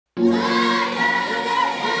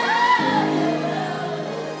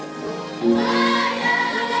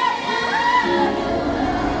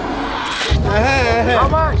How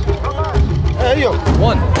much?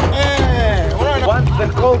 One. One,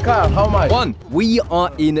 the cold car, how much? One. We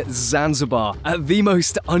are in Zanzibar, at the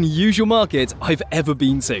most unusual market I've ever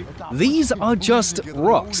been to. These are just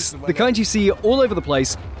rocks, the kind you see all over the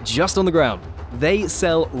place, just on the ground. They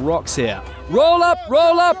sell rocks here. Roll up,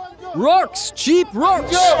 rocks, cheap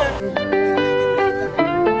rocks. Look.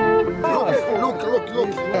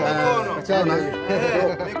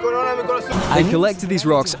 They collected these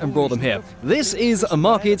rocks and brought them here. This is a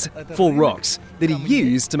market for rocks that are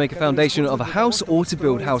used to make a foundation of a house or to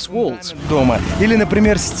build house walls. Дома. Или,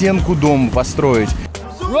 например, стенку дома построить.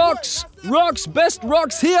 Rocks! Rocks! Best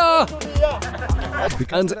rocks here!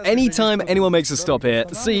 And anytime anyone makes a stop here,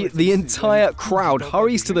 see, the entire crowd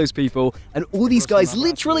hurries to those people, and all these guys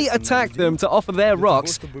literally attack them to offer their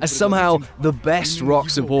rocks as somehow the best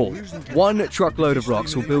rocks of all. One truckload of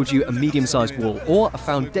rocks will build you a medium-sized wall or a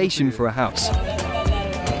foundation for a house.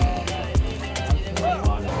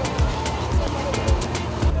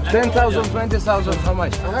 10,000, 20,000, how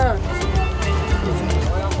much?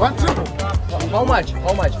 One trip. How much?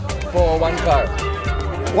 How much? For one car?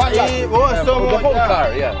 1 lakh. The whole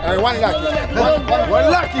car, yeah. 1 lakh.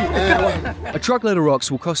 1 lakh. A truckload of rocks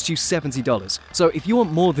will cost you $70. So if you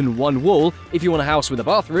want more than one wall, if you want a house with a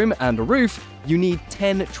bathroom and a roof, you need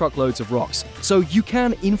 10 truckloads of rocks. So you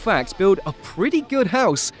can, in fact, build a pretty good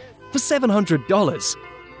house for $700.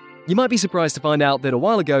 You might be surprised to find out that a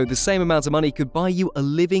while ago, the same amount of money could buy you a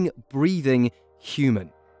living, breathing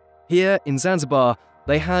human. Here in Zanzibar,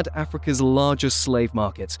 they had Africa's largest slave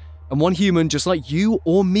market, and one human just like you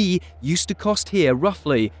or me used to cost here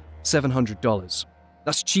roughly $700.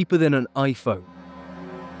 That's cheaper than an iPhone.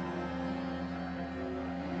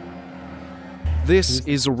 This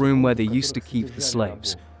is a room where they used to keep the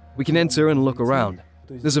slaves. We can enter and look around.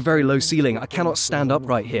 There's a very low ceiling. I cannot stand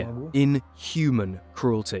upright here. Inhuman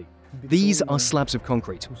cruelty. These are slabs of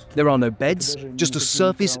concrete. There are no beds, just a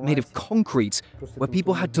surface made of concrete where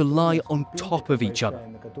people had to lie on top of each other.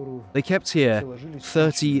 They kept here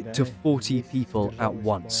 30 to 40 people at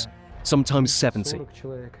once, sometimes 70.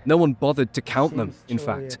 No one bothered to count them, in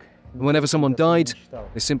fact. And whenever someone died,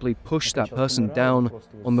 they simply pushed that person down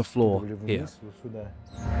on the floor here.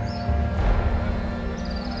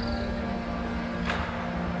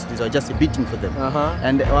 Or just beating for them.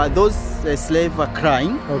 And those slaves are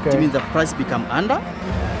crying, it means the price become under.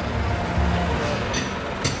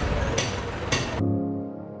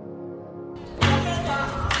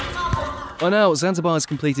 By now, Zanzibar has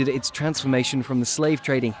completed its transformation from the slave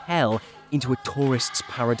trading hell into a tourist's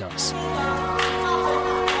paradise.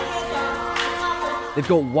 They've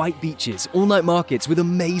got white beaches, all-night markets with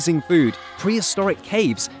amazing food, prehistoric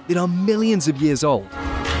caves that are millions of years old.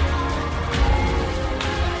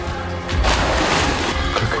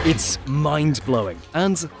 It's mind-blowing,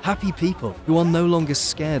 and happy people who are no longer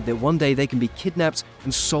scared that one day they can be kidnapped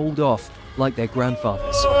and sold off like their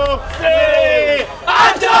grandfathers. Hey,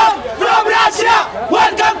 Anton from Russia!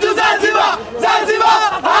 Welcome to Zanzibar!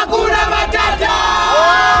 Zanzibar! Hakuna Matata!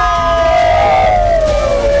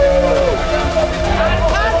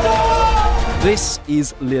 This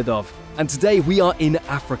is Lyadov, and today we are in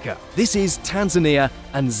Africa. This is Tanzania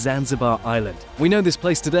and Zanzibar Island. We know this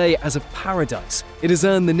place today as a paradise. It has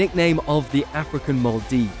earned the nickname of the African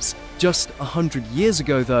Maldives. Just 100 years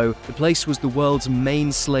ago, though, the place was the world's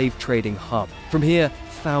main slave trading hub. From here,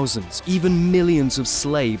 thousands, even millions of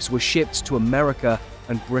slaves were shipped to America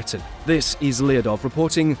and Britain. This is Lyadov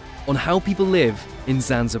reporting on how people live in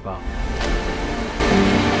Zanzibar.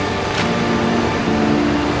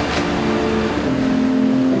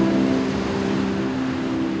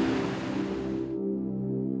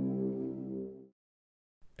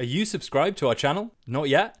 Are you subscribed to our channel? Not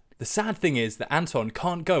yet? The sad thing is that Anton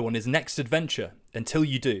can't go on his next adventure until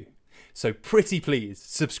you do. So pretty please,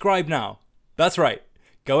 subscribe now. That's right.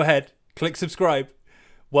 Go ahead, click subscribe.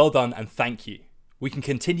 Well done and thank you. We can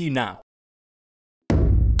continue now.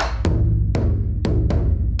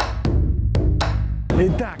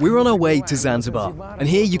 We're on our way to Zanzibar, and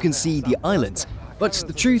here you can see the islands. But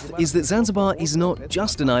the truth is that Zanzibar is not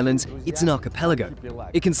just an island, it's an archipelago.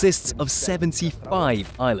 It consists of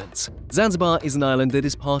 75 islands. Zanzibar is an island that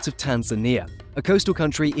is part of Tanzania, a coastal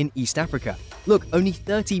country in East Africa. Look, only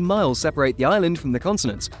 30 miles separate the island from the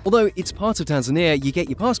continent. Although it's part of Tanzania, you get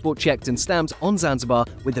your passport checked and stamped on Zanzibar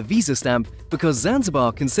with a visa stamp because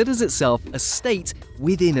Zanzibar considers itself a state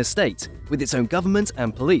within a state, with its own government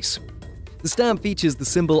and police. The stamp features the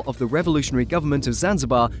symbol of the revolutionary government of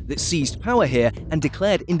Zanzibar that seized power here and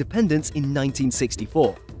declared independence in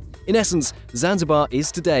 1964. In essence, Zanzibar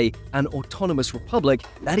is today an autonomous republic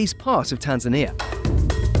that is part of Tanzania.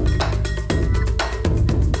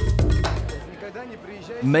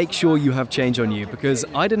 make sure you have change on you because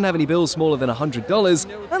I didn't have any bills smaller than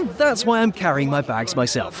 $100, and that's why I'm carrying my bags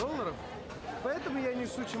myself.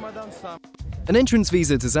 An entrance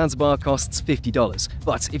visa to Zanzibar costs $50,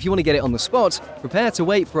 but if you want to get it on the spot, prepare to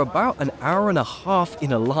wait for about an hour and a half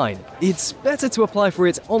in a line. It's better to apply for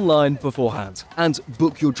it online beforehand. And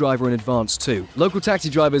book your driver in advance too. Local taxi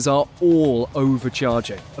drivers are all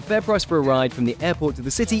overcharging. A fair price for a ride from the airport to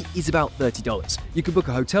the city is about $30. You can book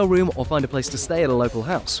a hotel room or find a place to stay at a local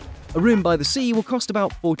house. A room by the sea will cost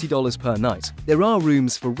about $40 per night. There are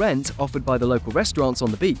rooms for rent offered by the local restaurants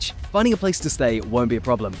on the beach. Finding a place to stay won't be a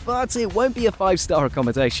problem, but it won't be a 5-star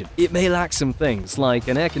accommodation. It may lack some things, like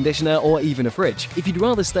an air conditioner or even a fridge. If you'd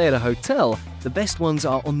rather stay at a hotel, the best ones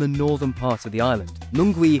are on the northern part of the island.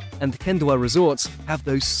 Nungwi and Kendwa resorts have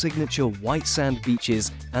those signature white sand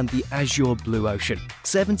beaches and the azure blue ocean.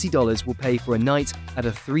 $70 will pay for a night at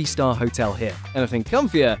a 3-star hotel here. Anything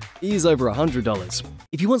comfier is over $100.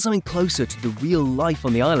 If you want something closer to the real life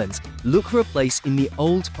on the island, look for a place in the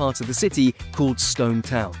old part of the city called Stone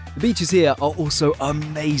Town. The beaches here are also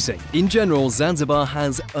amazing. In general, Zanzibar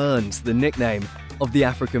has earned the nickname of the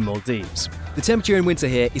African Maldives. The temperature in winter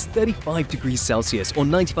here is 35 degrees Celsius or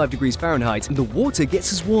 95 degrees Fahrenheit, and the water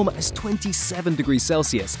gets as warm as 27 degrees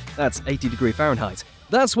Celsius. That's 80 degrees Fahrenheit.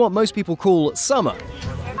 That's what most people call summer.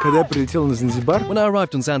 When I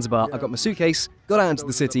arrived on Zanzibar, I got my suitcase, got out into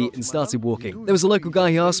the city and started walking. There was a local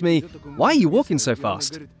guy who asked me, "Why are you walking so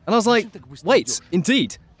fast?" And I was like, "Wait,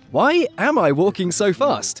 indeed, why am I walking so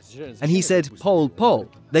fast?" And he said, "Pole, pole."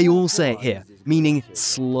 They all say it here, meaning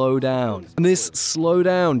slow down. And this slow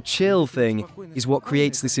down, chill thing is what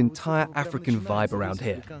creates this entire African vibe around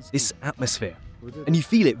here, this atmosphere. And you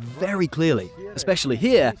feel it very clearly, especially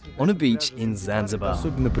here on a beach in Zanzibar.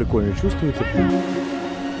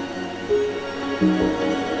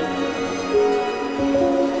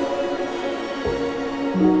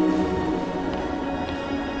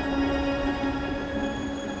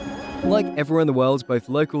 Like everywhere in the world, both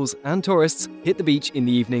locals and tourists hit the beach in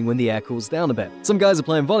the evening when the air cools down a bit. Some guys are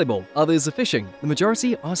playing volleyball, others are fishing. The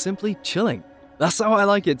majority are simply chilling. That's how I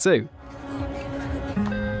like it too.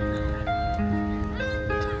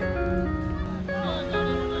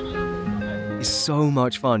 It's so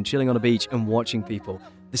much fun chilling on a beach and watching people.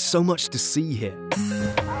 There's so much to see here.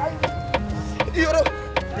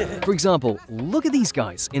 For example, look at these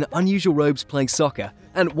guys in unusual robes playing soccer,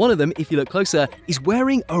 and one of them, if you look closer, is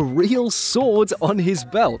wearing a real sword on his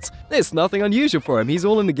belt. There's nothing unusual for him, he's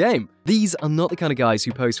all in the game. These are not the kind of guys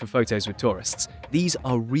who pose for photos with tourists. These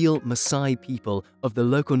are real Maasai people of the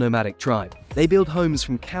local nomadic tribe. They build homes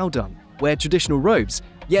from cow dung, wear traditional robes,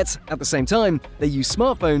 yet at the same time, they use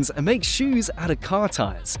smartphones and make shoes out of car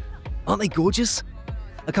tires. Aren't they gorgeous?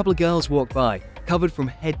 A couple of girls walk by, covered from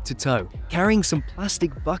head to toe, carrying some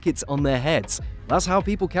plastic buckets on their heads. That's how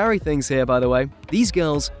people carry things here, by the way. These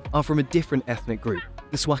girls are from a different ethnic group,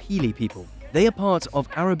 the Swahili people. They are part of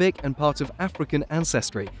Arabic and part of African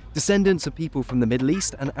ancestry, descendants of people from the Middle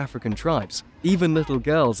East and African tribes. Even little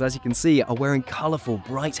girls, as you can see, are wearing colorful,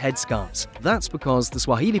 bright headscarves. That's because the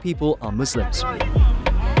Swahili people are Muslims.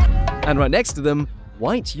 And right next to them,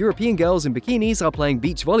 white European girls in bikinis are playing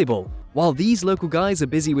beach volleyball, while these local guys are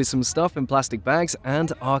busy with some stuff in plastic bags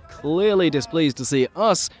and are clearly displeased to see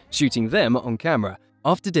us shooting them on camera.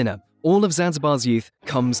 After dinner, all of Zanzibar's youth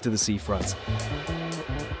comes to the seafront.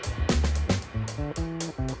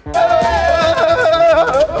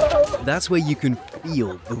 That's where you can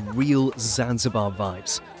feel the real Zanzibar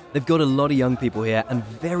vibes. They've got a lot of young people here and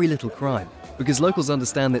very little crime, because locals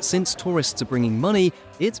understand that since tourists are bringing money,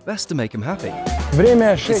 it's best to make them happy.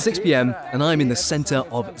 It's 6 p.m. and I'm in the center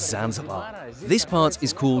of Zanzibar. This part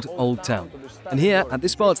is called Old Town. And here, at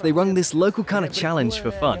this spot, they run this local kind of challenge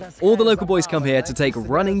for fun. All the local boys come here to take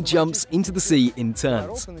running jumps into the sea in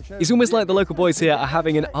turns. It's almost like the local boys here are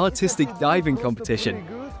having an artistic diving competition.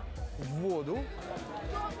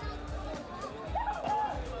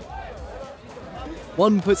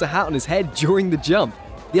 One puts a hat on his head during the jump.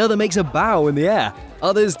 The other makes a bow in the air.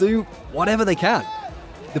 Others do whatever they can.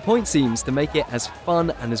 The point seems to make it as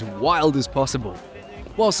fun and as wild as possible.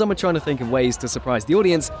 While some are trying to think of ways to surprise the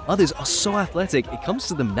audience, others are so athletic it comes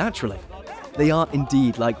to them naturally. They are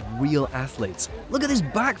indeed like real athletes. Look at this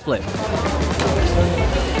backflip.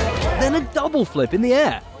 Then a double flip in the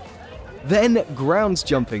air. Then ground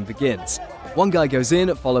jumping begins. One guy goes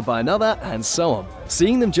in, followed by another, and so on.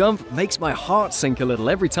 Seeing them jump makes my heart sink a little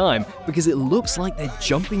every time because it looks like they're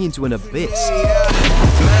jumping into an abyss.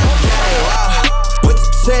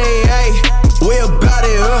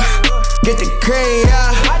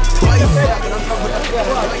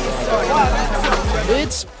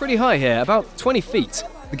 It's pretty high here, about 20 feet.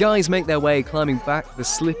 The guys make their way climbing back the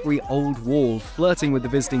slippery old wall, flirting with the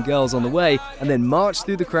visiting girls on the way, and then march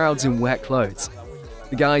through the crowds in wet clothes.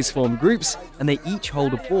 The guys form groups, and they each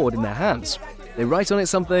hold a board in their hands. They write on it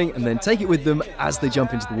something and then take it with them as they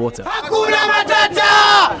jump into the water. Hakuna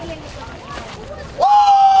Matata!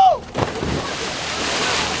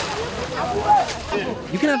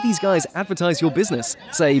 You can have these guys advertise your business,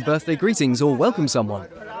 say birthday greetings or welcome someone.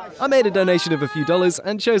 I made a donation of a few dollars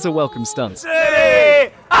and chose a welcome stunt.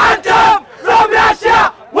 Hey, Anton from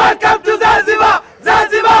Russia! Welcome to Zanzibar!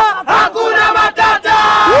 Zanzibar! Hakuna Matata!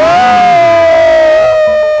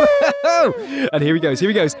 And here he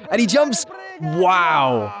goes, and he jumps.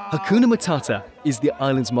 Wow! Hakuna Matata is the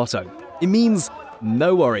island's motto. It means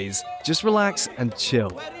no worries, just relax and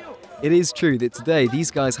chill. It is true that today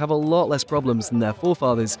these guys have a lot less problems than their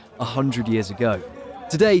forefathers 100 years ago.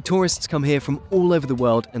 Today, tourists come here from all over the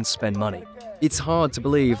world and spend money. It's hard to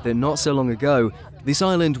believe that not so long ago, this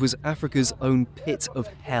island was Africa's own pit of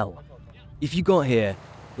hell. If you got here,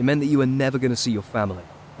 it meant that you were never going to see your family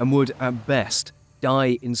and would, at best,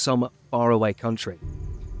 die in some faraway country.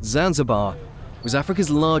 Zanzibar was Africa's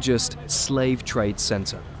largest slave trade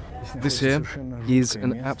center. This here is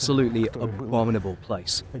an absolutely abominable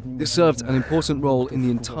place. It served an important role in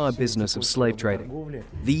the entire business of slave trading.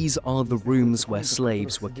 These are the rooms where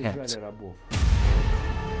slaves were kept.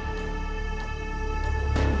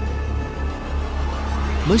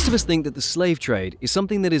 Most of us think that the slave trade is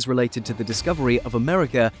something that is related to the discovery of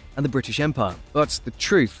America and the British Empire. But the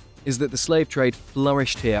truth is that the slave trade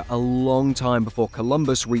flourished here a long time before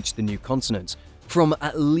Columbus reached the new continent, from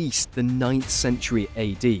at least the 9th century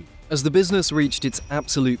AD. As the business reached its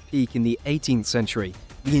absolute peak in the 18th century,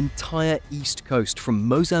 the entire east coast from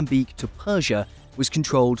Mozambique to Persia was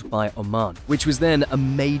controlled by Oman, which was then a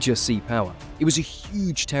major sea power. It was a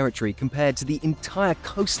huge territory compared to the entire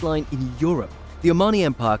coastline in Europe. The Omani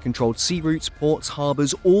Empire controlled sea routes, ports,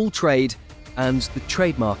 harbours, all trade, and the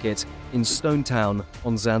trade market in Stone Town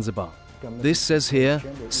on Zanzibar. This says here,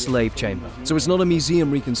 slave chamber. So it's not a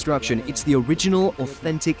museum reconstruction, it's the original,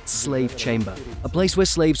 authentic slave chamber. A place where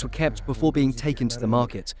slaves were kept before being taken to the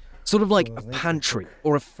market. Sort of like a pantry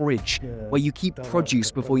or a fridge, where you keep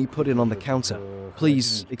produce before you put it on the counter.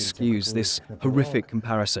 Please excuse this horrific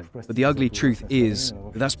comparison, but the ugly truth is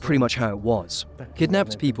that that's pretty much how it was.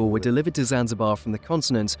 Kidnapped people were delivered to Zanzibar from the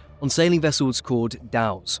continent on sailing vessels called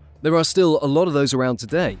dhows. There are still a lot of those around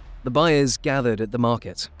today. The buyers gathered at the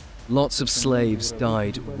market. Lots of slaves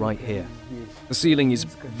died right here. The ceiling is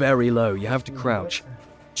very low, you have to crouch.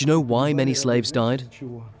 Do you know why many slaves died?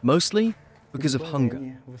 Mostly because of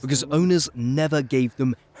hunger, because owners never gave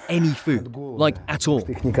them any food, like at all.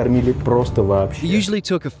 It usually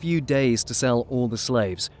took a few days to sell all the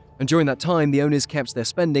slaves, and during that time the owners kept their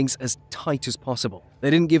spendings as tight as possible.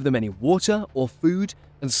 They didn't give them any water or food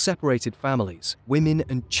and separated families. Women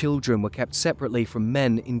and children were kept separately from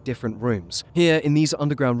men in different rooms. Here, in these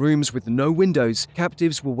underground rooms with no windows,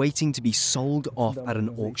 captives were waiting to be sold off at an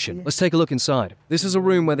auction. Let's take a look inside. This is a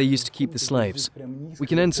room where they used to keep the slaves. We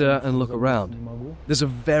can enter and look around. There's a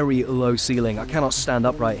very low ceiling. I cannot stand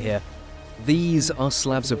up right here. These are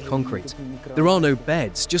slabs of concrete. There are no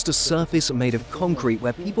beds, just a surface made of concrete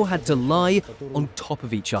where people had to lie on top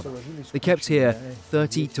of each other. They kept here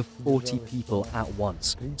 30 to 40 people at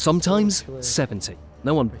once, sometimes 70.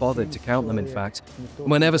 No one bothered to count them, in fact.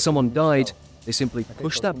 Whenever someone died, they simply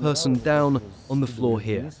pushed that person down on the floor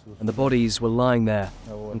here, and the bodies were lying there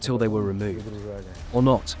until they were removed. Or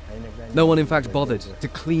not. No one, in fact, bothered to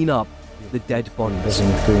clean up the dead bodies.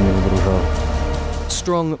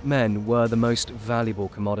 Strong men were the most valuable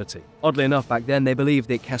commodity. Oddly enough, back then they believed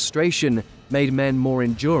that castration made men more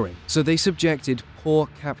enduring, so they subjected poor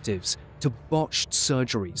captives to botched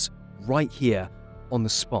surgeries right here on the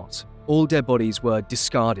spot. All dead bodies were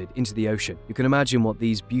discarded into the ocean. You can imagine what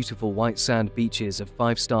these beautiful white sand beaches of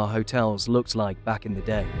five-star hotels looked like back in the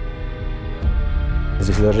day.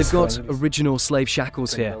 They've got original slave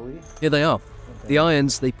shackles here. Here they are. The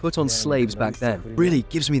irons they put on slaves back then. Really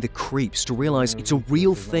gives me the creeps to realize it's a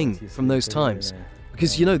real thing from those times.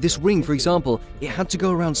 Because, you know, this ring, for example, it had to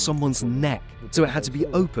go around someone's neck. So it had to be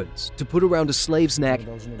opened, to put around a slave's neck,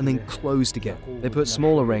 and then closed again. They put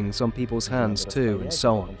smaller rings on people's hands too, and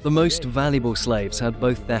so on. The most valuable slaves had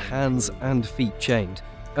both their hands and feet chained,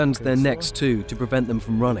 and their necks too, to prevent them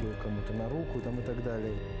from running.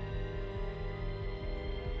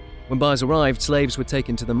 When buyers arrived, slaves were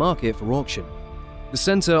taken to the market for auction. The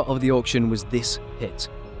center of the auction was this pit,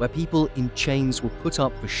 where people in chains were put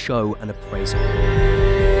up for show and appraisal.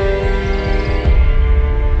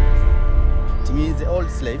 To me, the old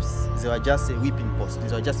slaves, they were just a whipping post.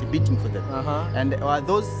 They were just a beating for them. And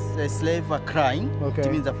those slaves are crying,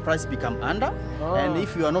 it means the price become under. And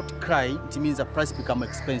if you are not crying, it means the price become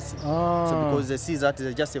expensive. So because they see that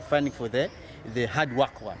they're just finding for the hard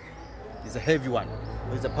work one. It's a heavy one.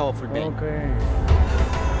 It's a powerful band.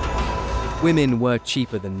 Women were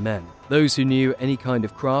cheaper than men. Those who knew any kind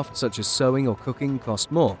of craft, such as sewing or cooking,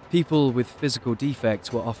 cost more. People with physical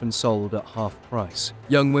defects were often sold at half price.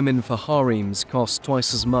 Young women for harems cost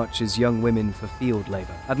twice as much as young women for field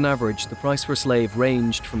labor. At an average, the price for a slave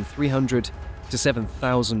ranged from $300 to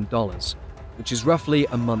 $7,000, which is roughly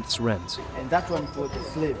a month's rent. And that one for the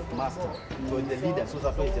slave master, for the leader, so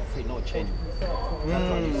that one is a free, no chain. That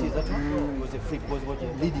one, you see that one? It was a free, because what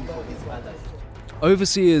you're leading for these others.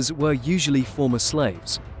 Overseers were usually former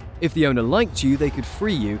slaves. If the owner liked you, they could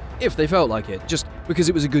free you if they felt like it, just because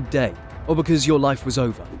it was a good day, or because your life was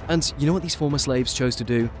over. And you know what these former slaves chose to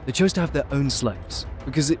do? They chose to have their own slaves,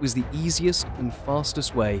 because it was the easiest and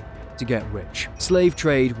fastest way to get rich. Slave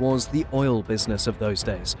trade was the oil business of those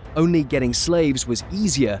days. Only getting slaves was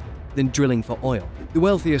easier than drilling for oil. The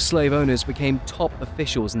wealthiest slave owners became top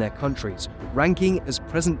officials in their countries, ranking as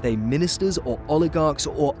present-day ministers or oligarchs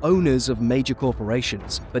or owners of major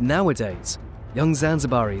corporations. But nowadays, young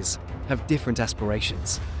Zanzibaris have different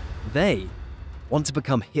aspirations. They want to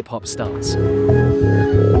become hip-hop stars.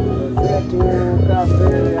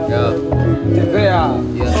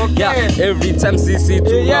 Every time sisi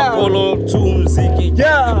tunafolo tu mziki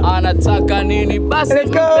anataka nini basi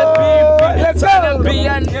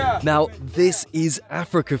Now this is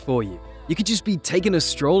Africa for you. You could just be taking a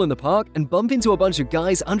stroll in the park and bump into a bunch of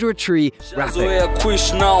guys under a tree rapping.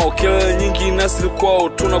 Kuishi nao kelele nyingi nasili kwao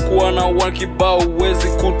tunakuwa na wakibao uwezi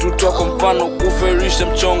kututoa kwa mfano kuferisha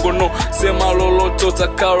mchongo no sema lolote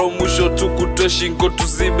utakalo mwisho tukutoe shingo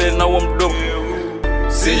tuzibe na wa mdomo.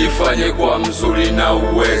 Sijifanye kwa mzuri na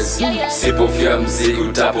uwezi, sipofia mziki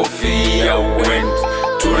utapofia uwendi.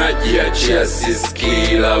 Tunajiachia sisi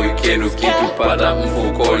kila weekend ukitupata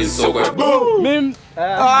mfukoni sokwe.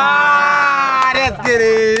 Let's get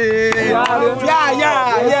it. Yeah.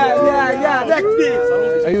 Next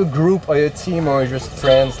piece. Are you a group, are you a team, or just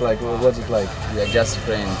friends? Like, what's it like? We are just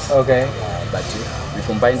friends. Okay. But we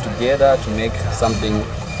combine together to make something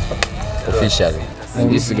official. And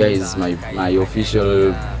this guy is my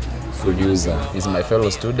official producer. He's my fellow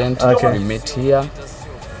student. Okay. We met here,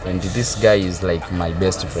 and this guy is like my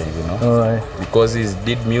best friend, you know. Alright. Because he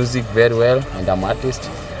did music very well, and I'm an artist.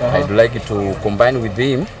 I'd like to combine with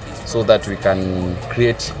him so that we can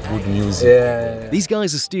create good music. Yeah. These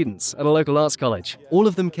guys are students at a local arts college. All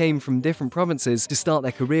of them came from different provinces to start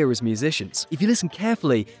their career as musicians. If you listen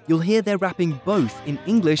carefully, you'll hear they're rapping both in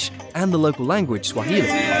English and the local language, Swahili.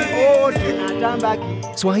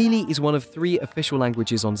 Swahili is one of 3 official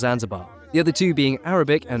languages on Zanzibar, the other 2 being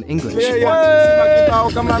Arabic and English.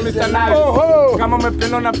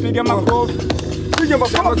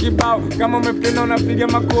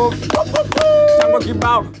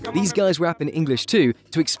 These guys rap in English too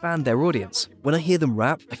to expand their audience. When I hear them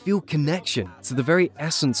rap, I feel connection to the very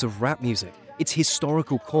essence of rap music, its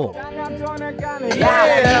historical core. I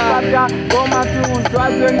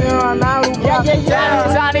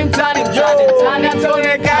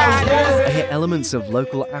hear elements of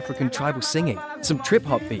local African tribal singing, some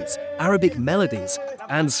trip-hop beats, Arabic melodies,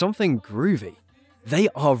 and something groovy. They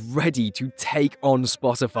are ready to take on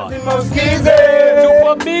Spotify.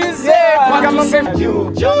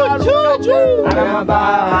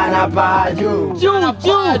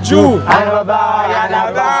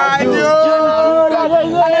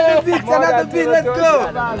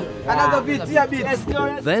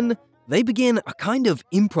 Then they begin a kind of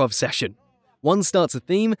improv session. One starts a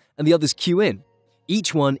theme and the others cue in,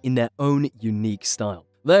 each one in their own unique style.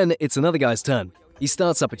 Then it's another guy's turn. He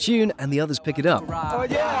starts up a tune and the others pick it up.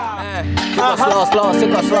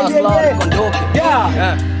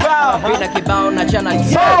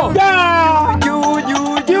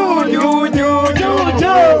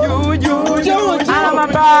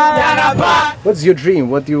 What's your dream?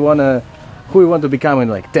 What do you wanna, who you want to become in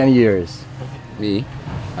like 10 years? Me,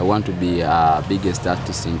 I want to be a biggest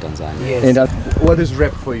artist in Tanzania. Yes. And what is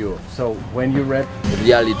rap for you? So when you rap, the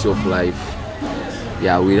reality of life.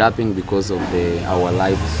 Yeah, we're rapping because of our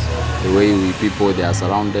lives, the way people they are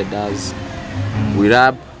surrounded us. We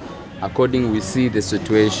rap according we see the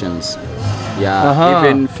situations. Yeah,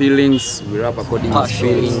 even feelings, we rap according to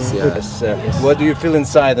feelings. Yeah. Yes, what do you feel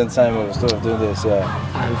inside of doing this? Yeah.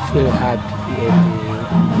 I feel happy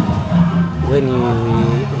when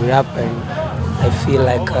we rap, and I feel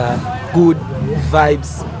like good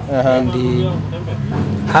vibes and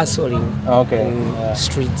hustling in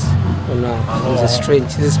streets, from the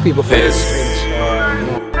streets. These people from the streets.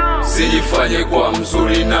 Sijifanye kwa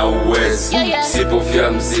mzuri na uwezi,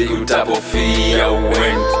 sipofia mziki utapofia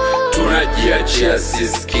uwendi. Tunajiachia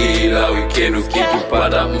sisi kila weekend,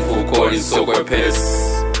 ukitupata mfukoni so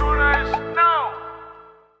kwepesi.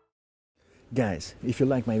 Guys, if you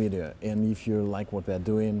like my video and if you like what we're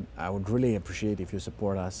doing, I would really appreciate if you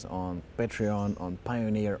support us on Patreon, on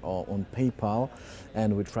Pioneer or on PayPal,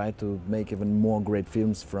 and we try to make even more great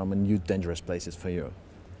films from new dangerous places for you.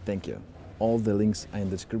 Thank you. All the links are in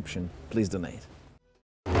the description. Please donate.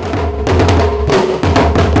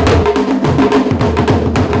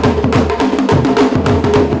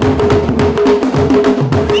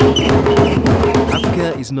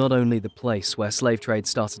 Africa is not only the place where slave trade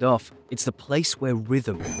started off, it's the place where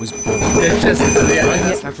rhythm was born. I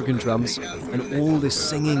hear African drums and all this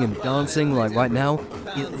singing and dancing like right now,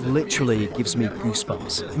 it literally gives me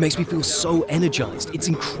goosebumps. It makes me feel so energized. It's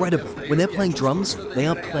incredible. When they're playing drums, they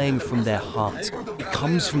are playing from their heart. It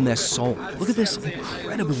comes from their soul. Look at this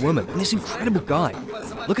incredible woman and this incredible guy.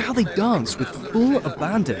 Look at how they dance with full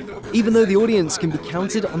abandon, even though the audience can be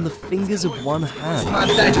counted on the fingers of one hand.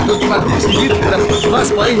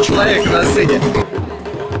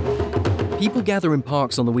 People gather in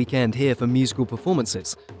parks on the weekend here for musical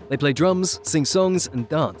performances. They play drums, sing songs, and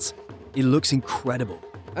dance. It looks incredible.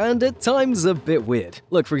 And at times a bit weird.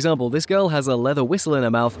 Look, for example, this girl has a leather whistle in her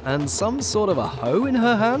mouth and some sort of a hoe in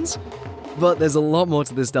her hands. But there's a lot more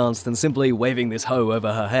to this dance than simply waving this hoe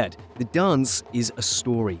over her head. The dance is a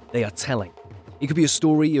story they are telling. It could be a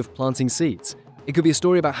story of planting seeds. It could be a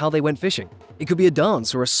story about how they went fishing. It could be a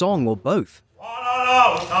dance or a song or both.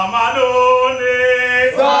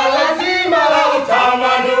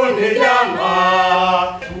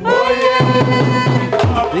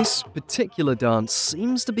 This particular dance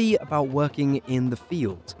seems to be about working in the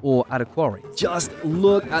field or at a quarry. Just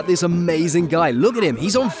look at this amazing guy. Look at him,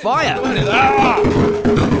 he's on fire!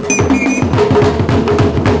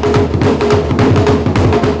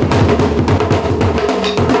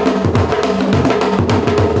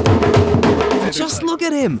 Just look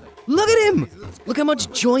at him! Look at him! Look how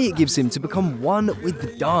much joy it gives him to become one with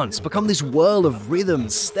the dance, become this whirl of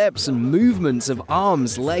rhythms, steps, and movements of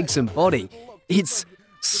arms, legs, and body. It's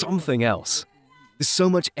something else. There's so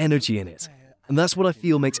much energy in it. And that's what I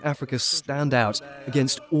feel makes Africa stand out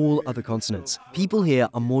against all other continents. People here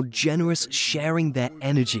are more generous sharing their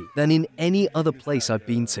energy than in any other place I've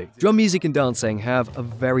been to. Drum music and dancing have a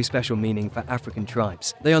very special meaning for African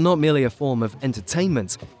tribes. They are not merely a form of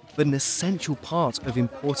entertainment, but an essential part of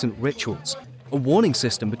important rituals. A warning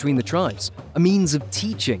system between the tribes, a means of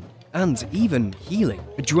teaching, and even healing.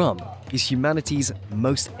 A drum is humanity's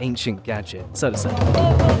most ancient gadget, so to say.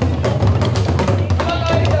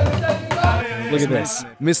 Look at this,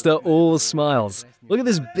 Mr. All Smiles. Look at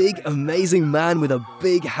this big, amazing man with a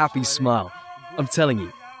big, happy smile. I'm telling you,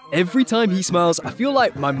 every time he smiles, I feel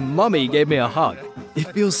like my mummy gave me a hug. It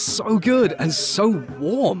feels so good and so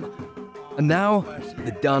warm. And now,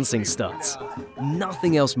 the dancing starts.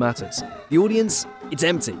 Nothing else matters. The audience, it's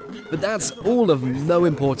empty. But that's all of no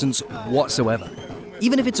importance whatsoever.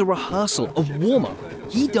 Even if it's a rehearsal, a warm-up,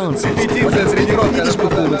 he dances like it's the biggest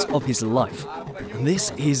performance of his life. And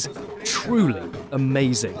this is truly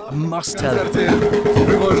amazing. I must tell you.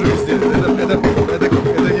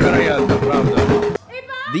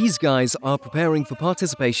 These guys are preparing for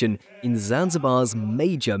participation in Zanzibar's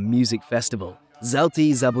major music festival,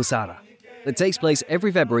 Zalti za Busara, that takes place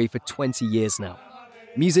every February for 20 years now.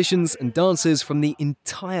 Musicians and dancers from the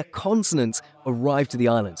entire continent arrive to the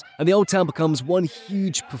island, and the old town becomes one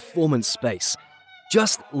huge performance space.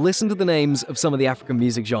 Just listen to the names of some of the African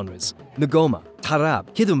music genres: Ngoma,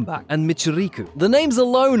 Tarab, Kidumba, and Michiriku. The names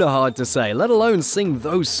alone are hard to say, let alone sing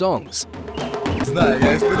those songs.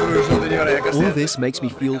 All this makes me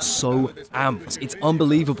feel so amped. It's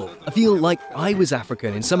unbelievable. I feel like I was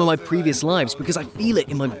African in some of my previous lives because I feel it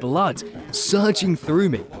in my blood, surging through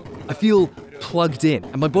me. I feel plugged in,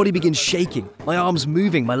 and my body begins shaking, my arms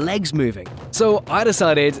moving, my legs moving. So I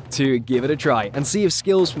decided to give it a try and see if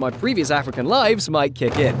skills from my previous African lives might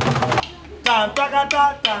kick in.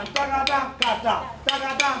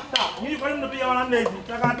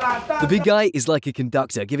 The big guy is like a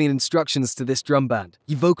conductor giving instructions to this drum band.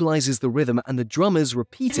 He vocalizes the rhythm and the drummers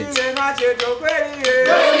repeat it.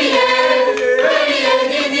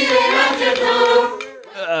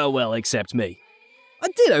 Well, except me. I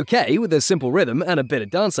did okay with a simple rhythm and a bit of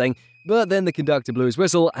dancing, but then the conductor blew his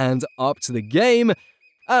whistle and up to the game,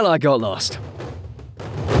 and I got lost.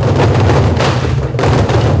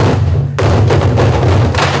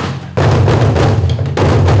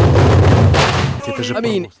 I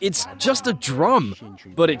mean, it's just a drum.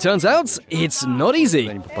 But it turns out, it's not easy.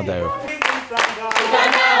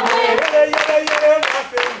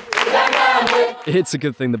 It's a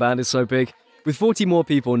good thing the band is so big. With 40 more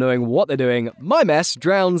people knowing what they're doing, my mess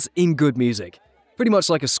drowns in good music. Pretty much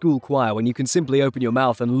like a school choir when you can simply open your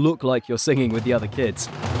mouth and look like you're singing with the other kids.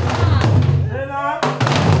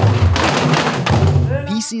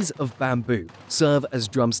 Pieces of bamboo serve as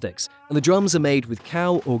drumsticks, and the drums are made with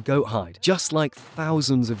cow or goat hide, just like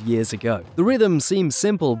thousands of years ago. The rhythm seems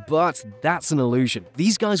simple, but that's an illusion.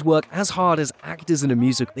 These guys work as hard as actors in a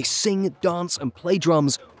musical. They sing, dance, and play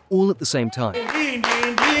drums all at the same time.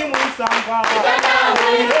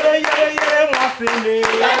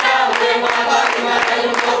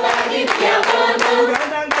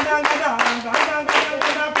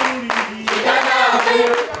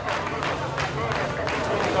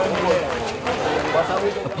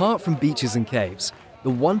 Apart from beaches and caves, the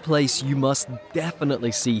one place you must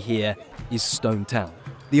definitely see here is Stone Town,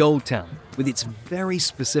 the old town, with its very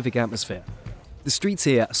specific atmosphere. The streets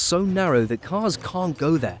here are so narrow that cars can't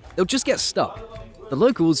go there, they'll just get stuck. The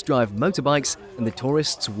locals drive motorbikes and the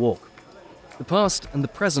tourists walk. The past and the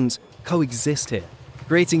present coexist here,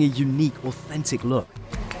 creating a unique, authentic look.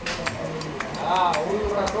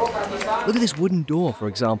 Look at this wooden door, for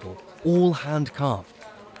example, all hand-carved.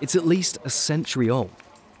 It's at least a century old.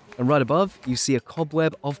 And right above, you see a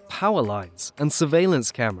cobweb of power lines and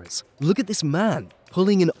surveillance cameras. Look at this man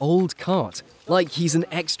pulling an old cart, like he's an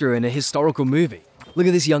extra in a historical movie. Look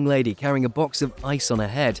at this young lady carrying a box of ice on her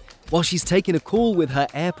head while she's taking a call with her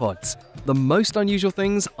AirPods. The most unusual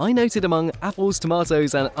things I noted among apples,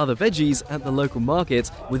 tomatoes, and other veggies at the local market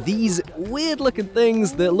were these weird-looking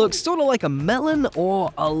things that look sort of like a melon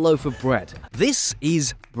or a loaf of bread. This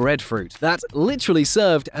is breadfruit that literally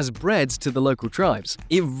served as bread to the local tribes.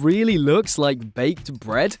 It really looks like baked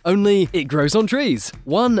bread, only it grows on trees.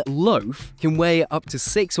 One loaf can weigh up to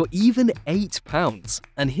 6 or even 8 pounds.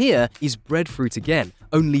 And here is breadfruit again,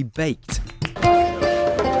 only baked.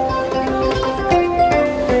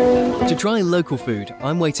 To try local food,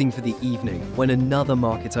 I'm waiting for the evening when another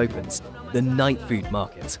market opens, the night food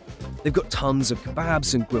market. They've got tons of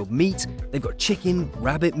kebabs and grilled meat, they've got chicken,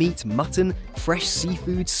 rabbit meat, mutton, fresh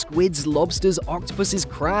seafood, squids, lobsters, octopuses,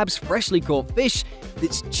 crabs, freshly caught fish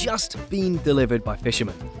that's just been delivered by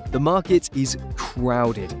fishermen. The market is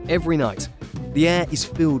crowded every night. The air is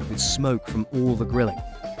filled with smoke from all the grilling.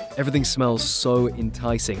 Everything smells so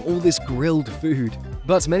enticing, all this grilled food.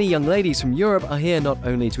 But many young ladies from Europe are here not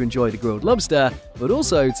only to enjoy the grilled lobster, but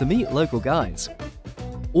also to meet local guys.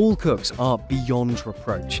 All cooks are beyond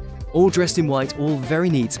reproach. All dressed in white, all very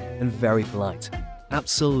neat and very polite.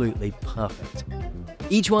 Absolutely perfect.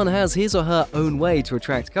 Each one has his or her own way to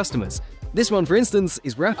attract customers. This one, for instance,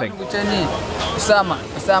 is rapping.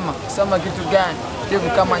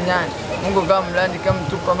 Mungu kama mlandi kama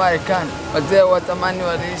mtupa Marekani, wazee watamani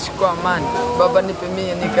waliishi kwa amani. Baba nipe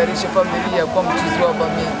mie nikarishe familia kwa mchuzi wa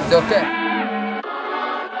bamia. Is it okay?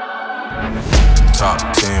 Top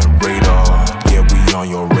 10 radar, yeah we on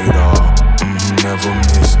your radar. Never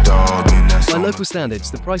miss dog. By local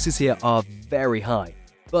standards, the prices here are very high,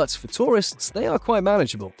 but for tourists, they are quite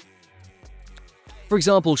manageable. For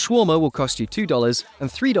example, shawarma will cost you $2 and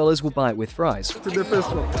 $3 will buy it with fries. To the first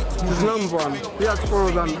one. It's number one. We have to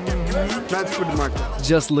follow them. That's food market.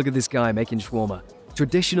 Just look at this guy making shawarma.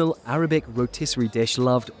 Traditional Arabic rotisserie dish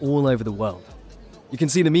loved all over the world. You can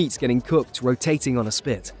see the meat getting cooked, rotating on a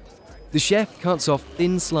spit. The chef cuts off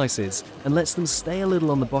thin slices and lets them stay a little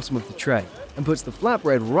on the bottom of the tray and puts the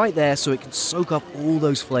flatbread right there so it can soak up all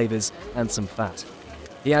those flavors and some fat.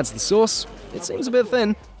 He adds the sauce. It seems a bit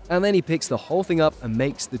thin. And then he picks the whole thing up and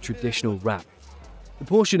makes the traditional wrap. The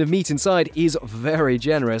portion of meat inside is very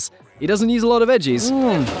generous. He doesn't use a lot of veggies.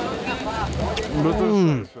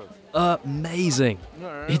 Amazing.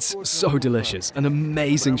 It's so delicious. An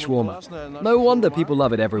amazing shawarma. No wonder people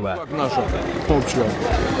love it everywhere.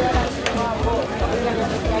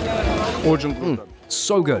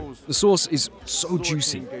 So good. The sauce is so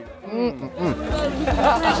juicy.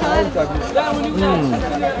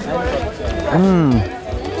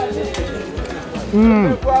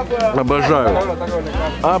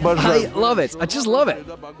 I love it. I just love it.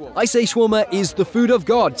 I say shawarma is the food of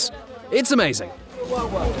gods. It's amazing.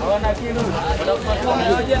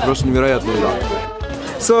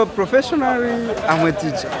 So professionally, I'm a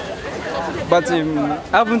teacher, but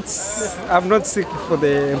I've not seeked for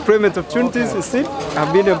the employment opportunities. Instead,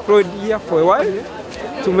 I've been employed here for a while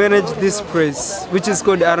to manage this place, which is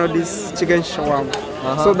called Arnold's Chicken Shawarma.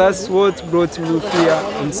 So that's what brought me here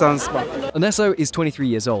in Zanzibar. Ernesto is 23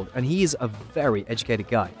 years old and he is a very educated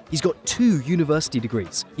guy. He's got 2 university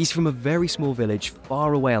degrees. He's from a very small village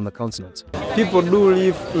far away on the continent. People do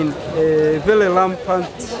live in a very rampant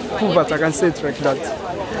poverty, I can say it like that.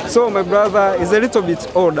 So my brother is a little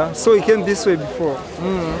bit older, so he came this way before.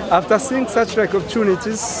 After seeing such like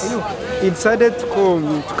opportunities, he decided to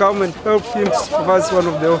come and help him to supervise one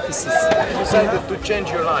of the offices. You decided to change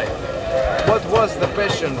your life. What was the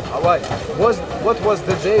passion? Why? What was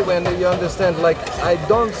the day when you understand, like, I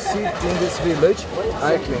don't sit in this village,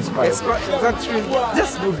 I can inspire? It's actually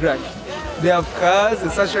just good life. They have cars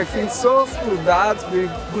and such like things, so through that,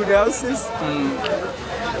 with good houses.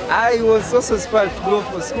 I was also inspired to go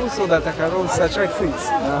for school so that I can own such like things.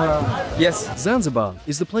 Yes. Zanzibar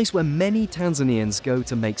is the place where many Tanzanians go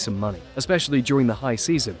to make some money, especially during the high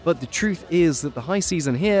season. But the truth is that the high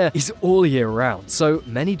season here is all year round, so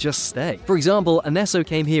many just stay. For example, Ernesto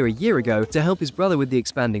came here a year ago to help his brother with the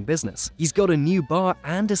expanding business. He's got a new bar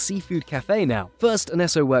and a seafood cafe now. First,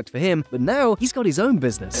 Ernesto worked for him, but now he's got his own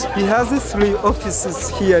business. He has these 3 offices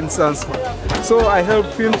here in Zanzibar. So I help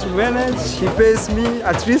him to manage, he pays me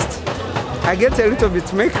at least. I get a little bit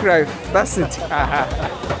to make life, that's it.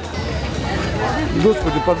 Good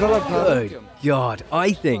God,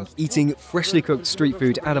 I think eating freshly cooked street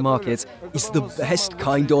food at a market is the best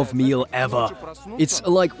kind of meal ever. It's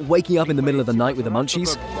like waking up in the middle of the night with the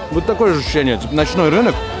munchies. Вот такое ощущение, типа ночной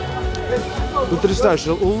рынок.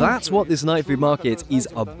 That's what this night food market is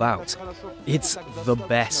about. It's the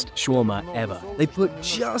best shawarma ever. They put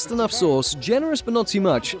just enough sauce, generous but not too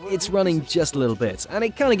much. It's running just a little bit, and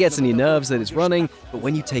it kind of gets on your nerves that it's running, but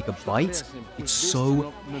when you take a bite, it's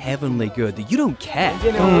so heavenly good that you don't care.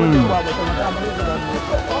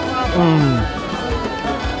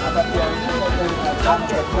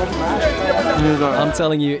 I'm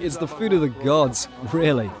telling you, it's the food of the gods,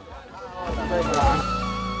 really.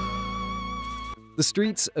 The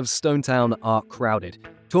streets of Stone Town are crowded.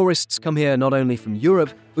 Tourists come here not only from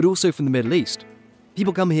Europe, but also from the Middle East.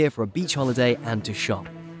 People come here for a beach holiday and to shop.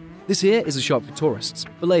 This here is a shop for tourists,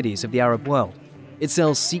 for ladies of the Arab world. It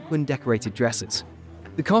sells sequin-decorated dresses.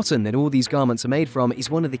 The cotton that all these garments are made from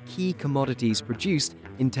is one of the key commodities produced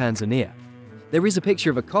in Tanzania. There is a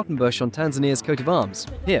picture of a cotton bush on Tanzania's coat of arms,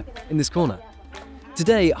 here, in this corner.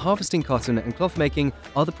 Today, harvesting cotton and cloth making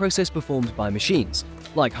are the process performed by machines,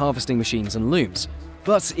 like harvesting machines and looms.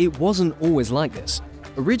 But it wasn't always like this.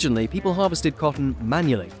 Originally, people harvested cotton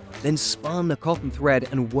manually, then spun a cotton thread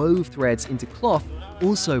and wove threads into cloth,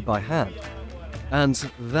 also by hand. And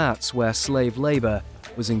that's where slave labor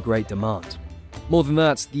was in great demand. More than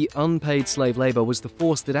that, the unpaid slave labor was the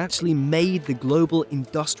force that actually made the global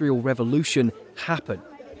industrial revolution happen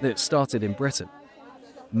that started in Britain.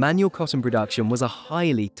 Manual cotton production was a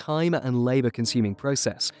highly time and labor-consuming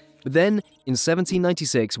process. But then, in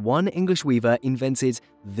 1796, one English weaver invented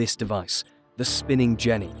this device, the spinning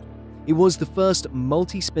jenny. It was the first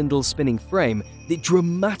multi-spindle spinning frame that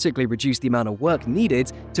dramatically reduced the amount of work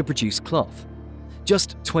needed to produce cloth.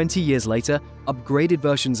 Just 20 years later, upgraded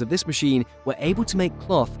versions of this machine were able to make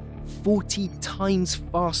cloth 40 times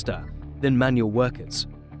faster than manual workers.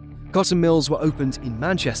 Cotton mills were opened in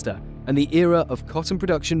Manchester, and the era of cotton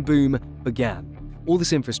production boom began. All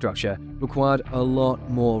this infrastructure required a lot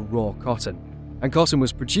more raw cotton, and cotton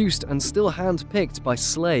was produced and still hand-picked by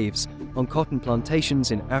slaves on cotton plantations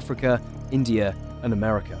in Africa, India, and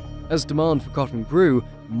America. As demand for cotton grew,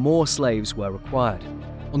 more slaves were required.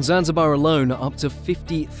 On Zanzibar alone, up to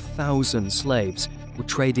 50,000 slaves were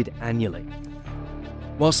traded annually.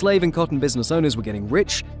 While slave and cotton business owners were getting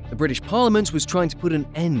rich, the British Parliament was trying to put an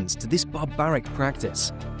end to this barbaric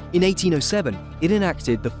practice. In 1807, it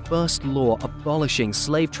enacted the first law abolishing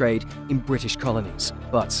slave trade in British colonies,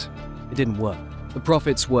 but it didn't work. The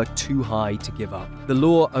profits were too high to give up. The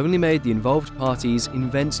law only made the involved parties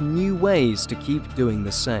invent new ways to keep doing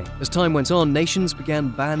the same. As time went on, nations began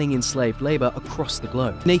banning enslaved labor across the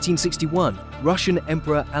globe. In 1861, Russian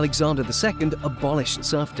Emperor Alexander II abolished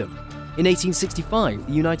serfdom. In 1865,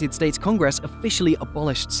 the United States Congress officially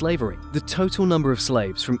abolished slavery. The total number of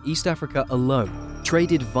slaves from East Africa alone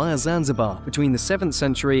traded via Zanzibar between the 7th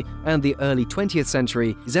century and the early 20th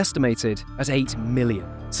century is estimated at 8 million.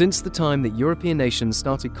 Since the time that European nations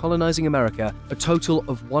started colonizing America, a total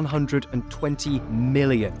of 120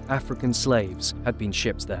 million African slaves had been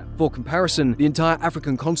shipped there. For comparison, the entire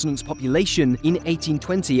African continent's population in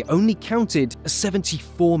 1820 only counted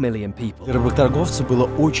 74 million people.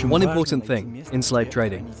 One important thing in slave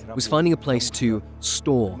trading was finding a place to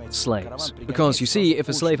store slaves. Because you see, if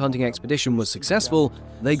a slave hunting expedition was successful, successful,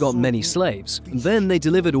 they got many slaves. And then they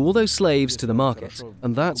delivered all those slaves to the market.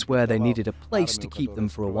 And that's where they needed a place to keep them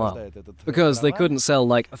for a while. Because they couldn't sell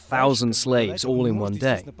like 1,000 slaves all in one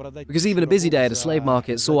day. Because even a busy day at a slave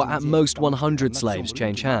market saw at most 100 slaves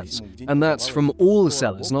change hands. And that's from all the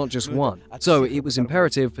sellers, not just one. So it was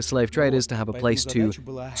imperative for slave traders to have a place to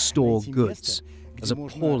store goods. As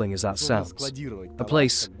appalling as that sounds, a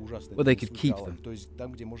place where they could keep them.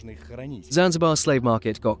 Zanzibar's slave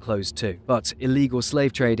market got closed too, but illegal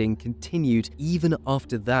slave trading continued even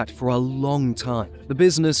after that for a long time. The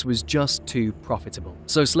business was just too profitable,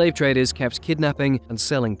 so slave traders kept kidnapping and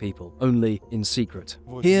selling people, only in secret.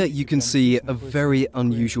 Here you can see a very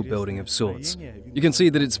unusual building of sorts. You can see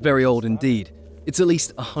that it's very old indeed. It's at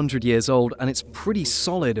least 100 years old and it's pretty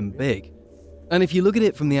solid and big. And if you look at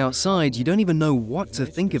it from the outside, you don't even know what to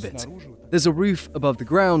think of it. There's a roof above the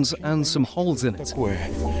grounds and some holes in it.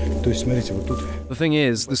 The thing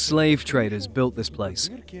is, the slave traders built this place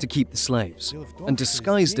to keep the slaves and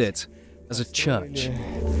disguised it as a church.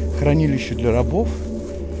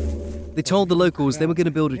 They told the locals they were going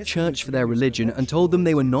to build a church for their religion and told them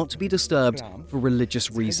they were not to be disturbed for religious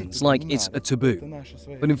reasons, like it's a taboo.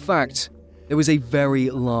 But in fact, there was a very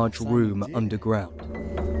large room underground.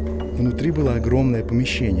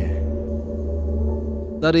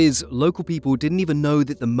 That is, local people didn't even know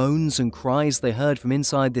that the moans and cries they heard from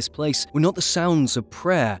inside this place were not the sounds of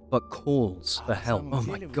prayer, but calls for help. Oh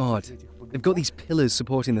my god. They've got these pillars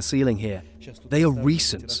supporting the ceiling here. They are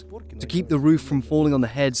recent, to keep the roof from falling on the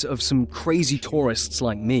heads of some crazy tourists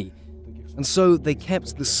like me. And so they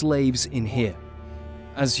kept the slaves in here.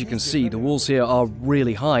 As you can see, the walls here are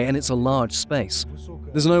really high and it's a large space.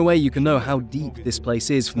 There's no way you can know how deep this place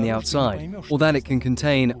is from the outside, or that it can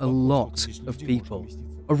contain a lot of people.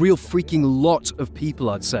 A real freaking lot of people,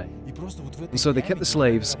 I'd say. And so they kept the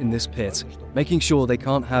slaves in this pit, making sure they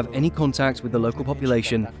can't have any contact with the local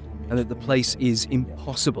population and that the place is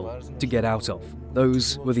impossible to get out of.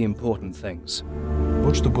 Those were the important things.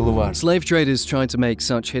 Slave traders tried to make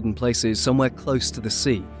such hidden places somewhere close to the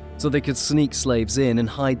sea, so they could sneak slaves in and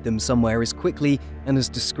hide them somewhere as quickly and as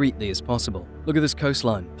discreetly as possible. Look at this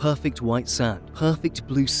coastline, perfect white sand, perfect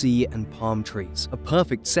blue sea and palm trees, a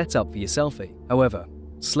perfect setup for your selfie. However,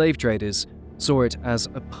 slave traders saw it as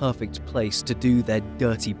a perfect place to do their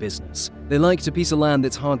dirty business. They liked a piece of land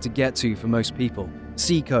that's hard to get to for most people,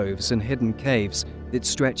 sea coves and hidden caves that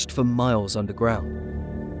stretched for miles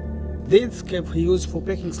underground. This cave he used for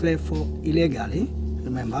packing slaves for illegally,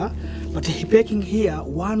 remember, but he packing here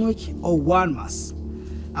 1 week or 1 month.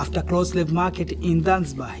 After closed slave market in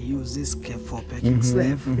Zanzibar, he used this cave for packing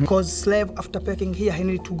slave. Because slave after packing here, he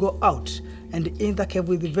need to go out, and in the cave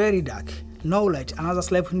with very dark, no light. Another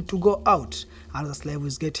slave need to go out. Another slave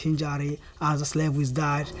is get injury. Another slave is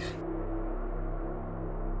died.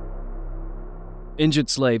 Injured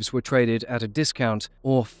slaves were traded at a discount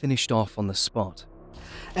or finished off on the spot.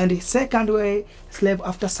 And the second way, slave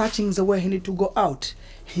after searching the way he need to go out,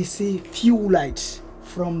 he see few lights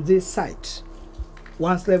from this side.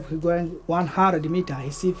 One slave he going 100 meters, he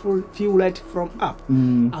see few light from up.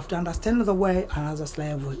 After understanding the way, another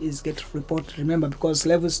slave is get report. Remember, because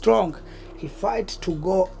slave is strong, he fight to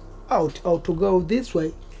go out or to go this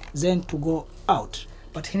way, then to go out.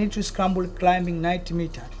 But he need to scramble climbing 90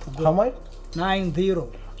 meters. How much? 90.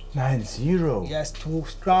 90? Yes, to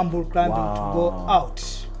scramble climbing to go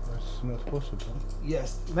out. That's not possible.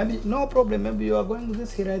 Yes, maybe no problem. Maybe you are going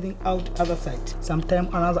this, he riding out other side. Sometimes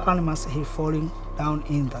another animals he falling down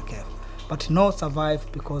in the cave, but no survive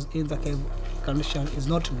because in the cave condition is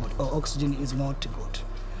not good or oxygen is not good.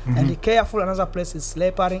 And be careful. Another place is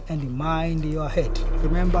slappering and mind your head.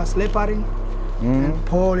 Remember slappering and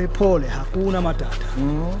pole, Hakuna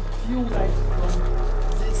Matata. Few lights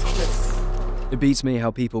from this place. It beats me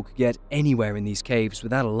how people could get anywhere in these caves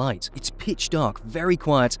without a light. It's pitch dark, very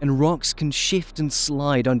quiet, and rocks can shift and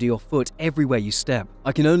slide under your foot everywhere you step.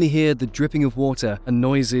 I can only hear the dripping of water and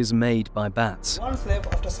noises made by bats. One slave,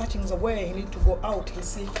 after searching the way he need to go out, he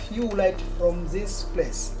see few light from this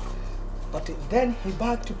place. But then he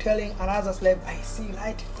back to telling another slave, I see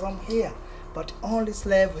light from here. But only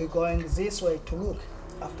slave he going this way to look.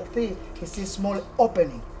 After three, he see small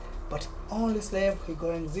opening. But only slave, he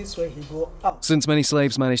going this way, he go up. Since many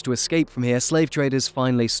slaves managed to escape from here, slave traders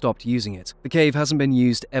finally stopped using it. The cave hasn't been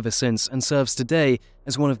used ever since and serves today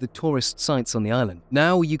as one of the tourist sites on the island.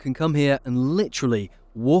 Now you can come here and literally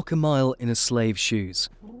walk a mile in a slave's shoes.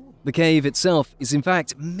 The cave itself is in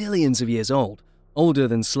fact millions of years old, older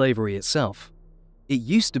than slavery itself. It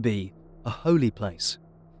used to be a holy place.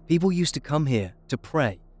 People used to come here to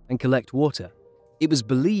pray and collect water. It was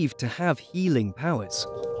believed to have healing powers.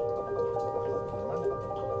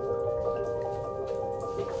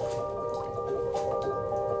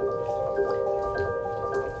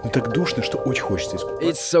 Ну так душно, что очень хочется искупаться.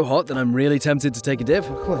 It's so hot that I'm really tempted to take a dip.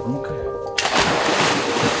 Хладненько.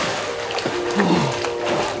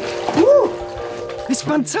 It's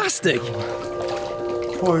fantastic!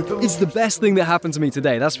 It's the best thing that happened to me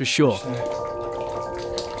today, that's for sure.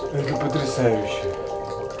 Это потрясающе.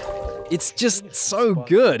 It's just so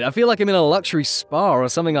good. I feel like I'm in a luxury spa or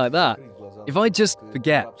something like that. If I just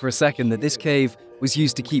forget for a second that this cave was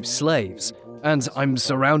used to keep slaves, and I'm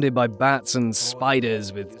surrounded by bats and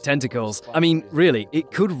spiders with tentacles, I mean, really,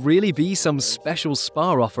 it could really be some special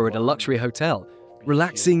spa offer at a luxury hotel,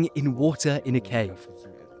 relaxing in water in a cave.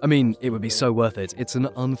 I mean, it would be so worth it. It's an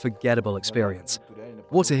unforgettable experience.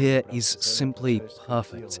 Water here is simply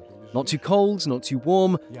perfect. Not too cold, not too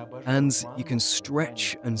warm, and you can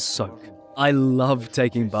stretch and soak. I love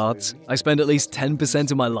taking baths. I spend at least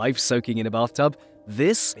 10% of my life soaking in a bathtub.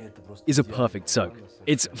 This is a perfect soak.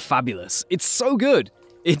 It's fabulous. It's so good.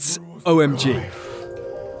 It's OMG.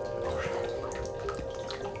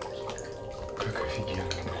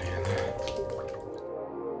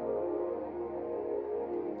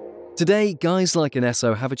 Today, guys like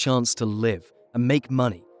Enesso have a chance to live and make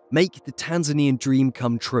money, make the Tanzanian dream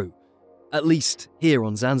come true. At least here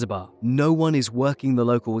on Zanzibar, no one is working the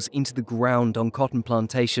locals into the ground on cotton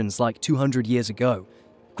plantations like 200 years ago.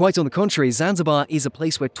 Quite on the contrary, Zanzibar is a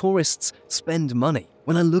place where tourists spend money.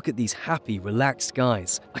 When I look at these happy, relaxed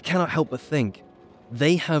guys, I cannot help but think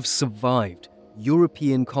they have survived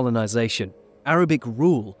European colonization, Arabic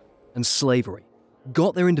rule, and slavery,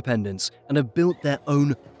 got their independence, and have built their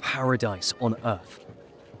own paradise on earth.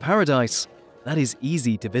 A paradise that is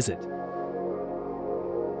easy to visit.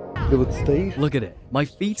 Look at it. My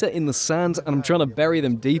feet are in the sand and I'm trying to bury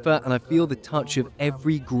them deeper, and I feel the touch of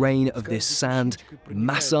every grain of this sand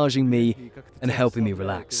massaging me and helping me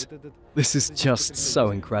relax. This is just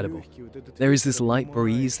so incredible. There is this light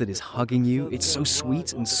breeze that is hugging you. It's so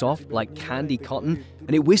sweet and soft, like candy cotton,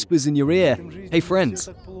 and it whispers in your ear, "Hey friends,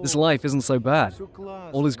 this life isn't so bad.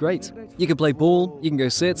 All is great. You can play ball, you can go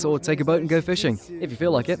sit or take a boat and go fishing, if you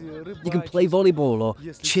feel like it. You can play volleyball or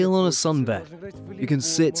chill on a sunbed. You can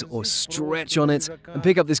sit or stretch on it and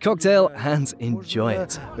pick up this cocktail and enjoy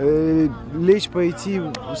it." And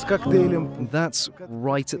that's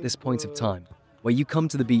right at this point of time, where you come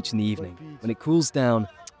to the beach in the evening, when it cools down,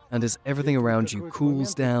 and as everything around you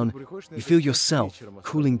cools down, you feel yourself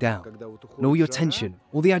cooling down, and all your tension,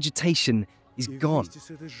 all the agitation is gone,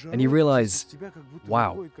 and you realize,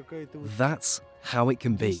 wow, that's how it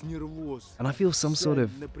can be. And I feel some sort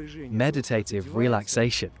of meditative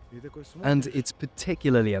relaxation, and it's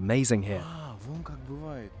particularly amazing here.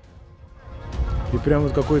 И прям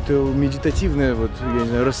вот какое-то медитативное вот, я не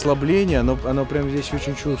знаю, расслабление, оно прям здесь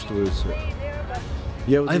очень чувствуется.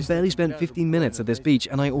 I've barely spent 15 minutes at this beach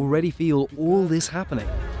and I already feel all this happening.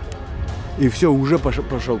 И все, уже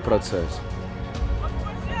пошел процесс.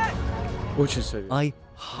 Очень советую. I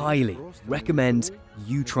highly recommend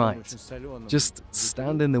you try it. Just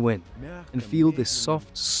stand in the wind and feel this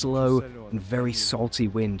soft, slow, and very salty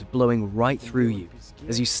wind blowing right through you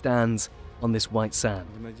as you stand on this white sand,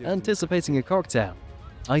 anticipating a cocktail.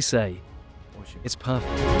 I say, it's perfect.